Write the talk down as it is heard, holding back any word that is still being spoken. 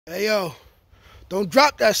Hey, yo, don't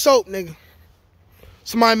drop that soap, nigga.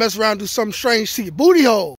 Somebody mess around and do something strange to your booty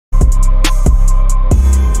hole.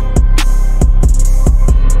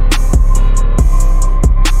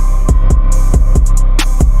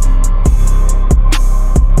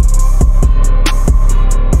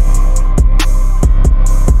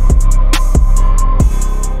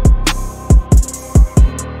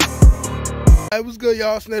 Hey, what's good,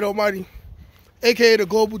 y'all? It's Nate Almighty, aka the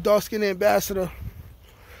Global Dark Skin Ambassador.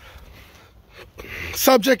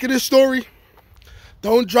 Subject of this story: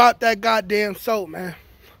 don't drop that goddamn soap, man.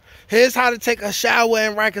 Here's how to take a shower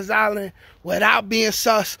in Rikers Island without being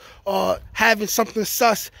sus or having something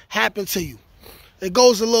sus happen to you. It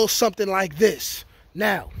goes a little something like this.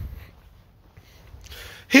 Now,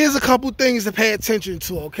 here's a couple things to pay attention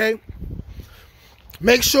to, okay?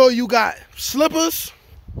 Make sure you got slippers,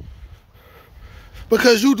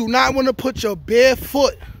 because you do not want to put your bare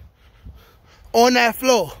foot on that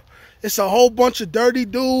floor. It's a whole bunch of dirty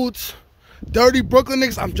dudes, dirty Brooklyn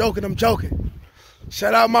niggas. I'm joking.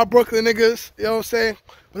 Shout out my Brooklyn niggas, you know what I'm saying?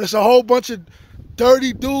 But it's a whole bunch of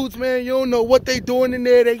dirty dudes, man. You don't know what they doing in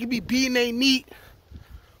there. They could be beating their meat,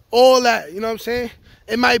 all that, you know what I'm saying?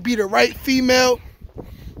 It might be the right female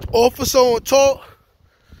officer on talk,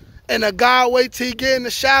 and a guy wait till he get in the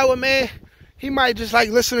shower, man. He might just like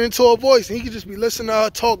listening to her voice, and he could just be listening to her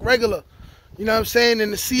talk regular. You know what I'm saying?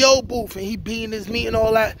 In the CO booth, and he beating his meat and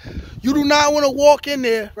all that. You do not want to walk in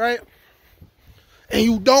there, right? And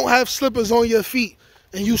you don't have slippers on your feet,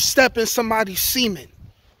 and you step in somebody's semen.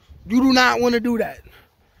 You do not want to do that.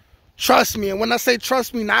 Trust me. And when I say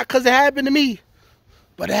trust me, not because it happened to me,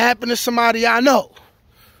 but it happened to somebody I know,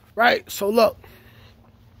 right? So look,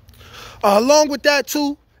 along with that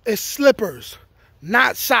too is slippers,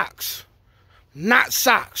 not socks. Not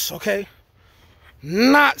socks, okay?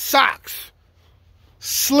 Not socks.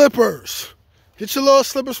 Slippers. Get your little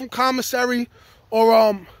slippers from commissary,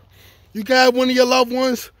 or you can have one of your loved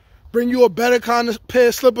ones bring you a better kind of pair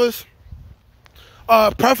of slippers.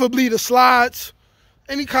 Preferably the slides.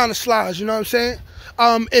 Any kind of slides, you know what I'm saying?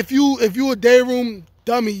 If you a day room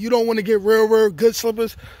dummy, you don't want to get real good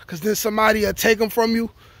slippers, because then somebody will take them from you,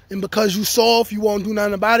 and because you soft, you won't do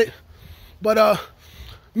nothing about it. But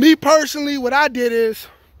me personally, what I did is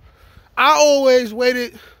I always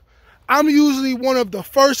waited. I'm usually one of the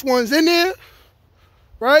first ones in there,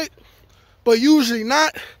 right? But usually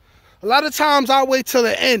not. A lot of times I wait till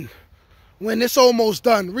the end when it's almost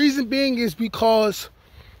done. Reason being is because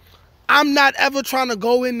I'm not ever trying to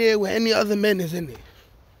go in there when any other men is in there.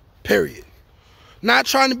 Period. Not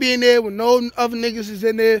trying to be in there when no other niggas is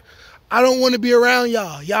in there. I don't want to be around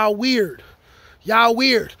y'all. Y'all weird. Y'all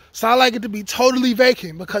weird. So I like it to be totally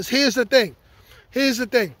vacant, because here's the thing.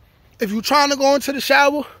 If you're trying to go into the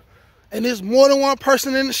shower and there's more than one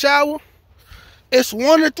person in the shower, it's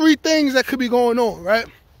one or three things that could be going on, right?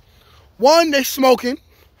 One, they smoking,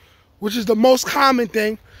 which is the most common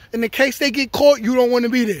thing. In the case they get caught, you don't want to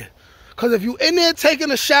be there. Because if you in there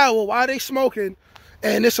taking a shower while they smoking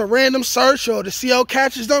and it's a random search or the CO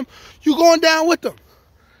catches them, you going down with them.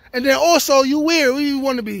 And then also, you weird. Where you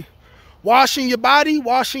want to be? Washing your body,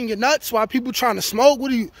 washing your nuts while people trying to smoke?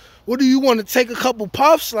 What do you want to take a couple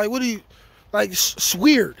puffs? Like, what do you, like, it's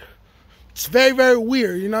weird. It's very, very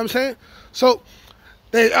weird, you know what I'm saying? So,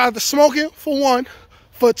 they either smoking, for one.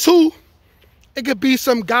 For two, it could be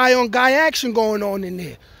some guy-on-guy action going on in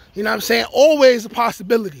there. You know what I'm saying? Always a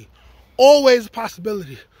possibility. Always a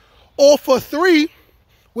possibility. Or for three,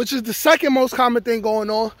 which is the second most common thing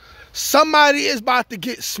going on, somebody is about to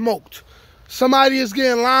get smoked. Somebody is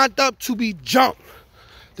getting lined up to be jumped.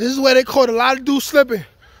 This is where they caught a lot of dudes slipping.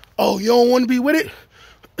 Oh, you don't want to be with it?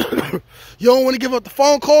 You don't want to give up the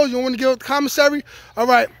phone calls? You don't want to give up the commissary? All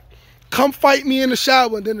right, come fight me in the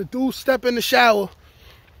shower. And then the dude step in the shower.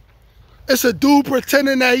 It's a dude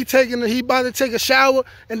pretending that he about to take a shower,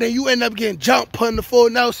 and then you end up getting jumped, putting the full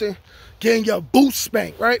Nelson, getting your boots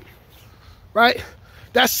spanked, right? Right?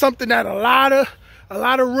 That's something that a lot of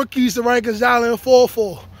rookies at Rikers Island fall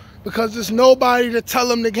for, because there's nobody to tell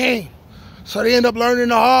them the game. So they end up learning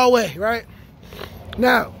the hard way, right?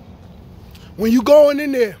 Now, when you going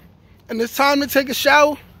in there and it's time to take a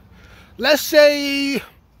shower, let's say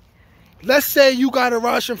you got to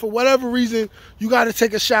rush, and for whatever reason, you got to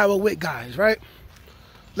take a shower with guys, right?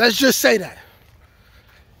 Let's just say that.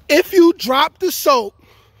 If you drop the soap,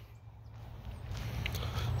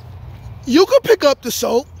 you could pick up the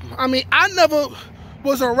soap. I mean, I never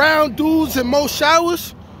was around dudes in most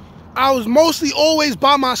showers. I was mostly always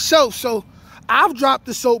by myself, so I've dropped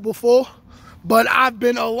the soap before, but I've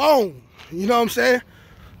been alone. You know what I'm saying?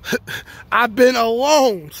 I've been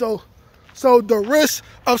alone. So So the risk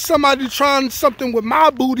of somebody trying something with my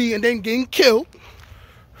booty and then getting killed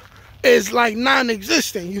is like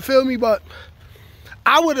non-existent, you feel me? But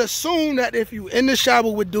I would assume that if you in the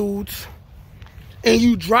shower with dudes and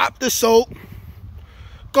you drop the soap,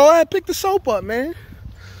 go ahead and pick the soap up, man.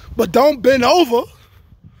 But don't bend over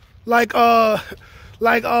like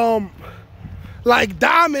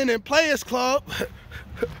Diamond in Players Club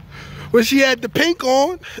when she had the pink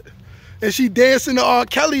on and she dancing the R.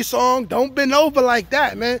 Kelly song. Don't bend over like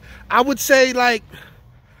that, man. I would say, like,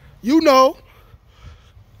 you know,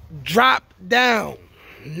 drop down.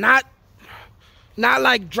 Not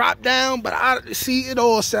like drop down, but see, it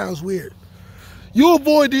all sounds weird. You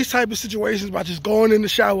avoid these type of situations by just going in the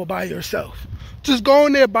shower by yourself. Just go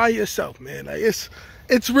in there by yourself, man. Like,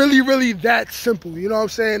 it's really, really that simple. You know what I'm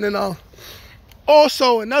saying? And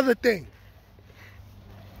also, another thing.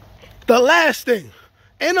 The last thing,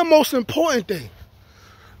 and the most important thing.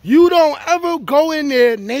 You don't ever go in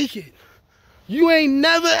there naked. You ain't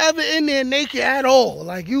never, ever in there naked at all.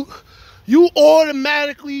 Like, you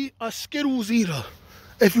automatically a Skittles eater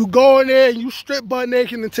if you go in there and you strip butt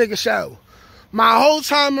naked and take a shower. My whole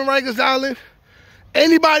time in Rikers Island,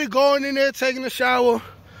 anybody going in there taking a shower,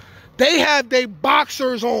 they have their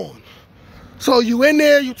boxers on. So you in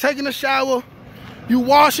there, you taking a shower, you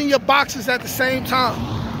washing your boxers at the same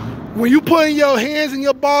time. When you putting your hands in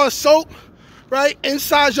your bar of soap, right,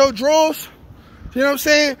 inside your drawers, you know what I'm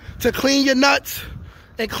saying, to clean your nuts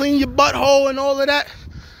and clean your butthole and all of that,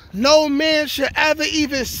 no man should ever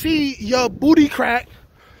even see your booty crack,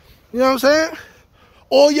 you know what I'm saying,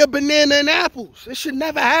 or your banana and apples. It should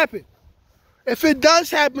never happen. If it does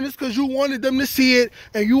happen, it's because you wanted them to see it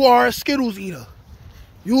and you are a Skittles eater.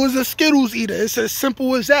 You was a Skittles eater. It's as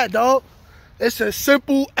simple as that, dog. It's as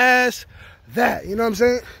simple as that. You know what I'm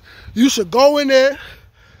saying? You should go in there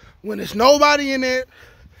when there's nobody in there,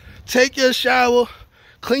 take your shower,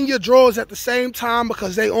 clean your drawers at the same time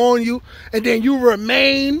because they on you, and then you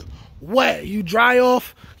remain wet. You dry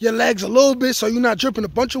off your legs a little bit so you're not dripping a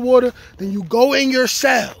bunch of water. Then you go in your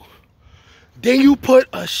cell. Then you put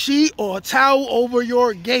a sheet or a towel over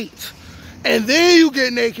your gate. And then you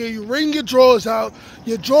get naked, you wring your drawers out.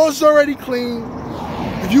 Your drawers already clean.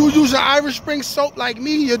 If you use an Irish Spring soap like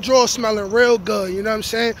me, your drawers smelling real good, you know what I'm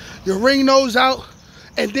saying? You wring those out,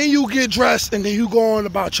 and then you get dressed, and then you go on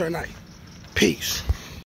about your night. Peace.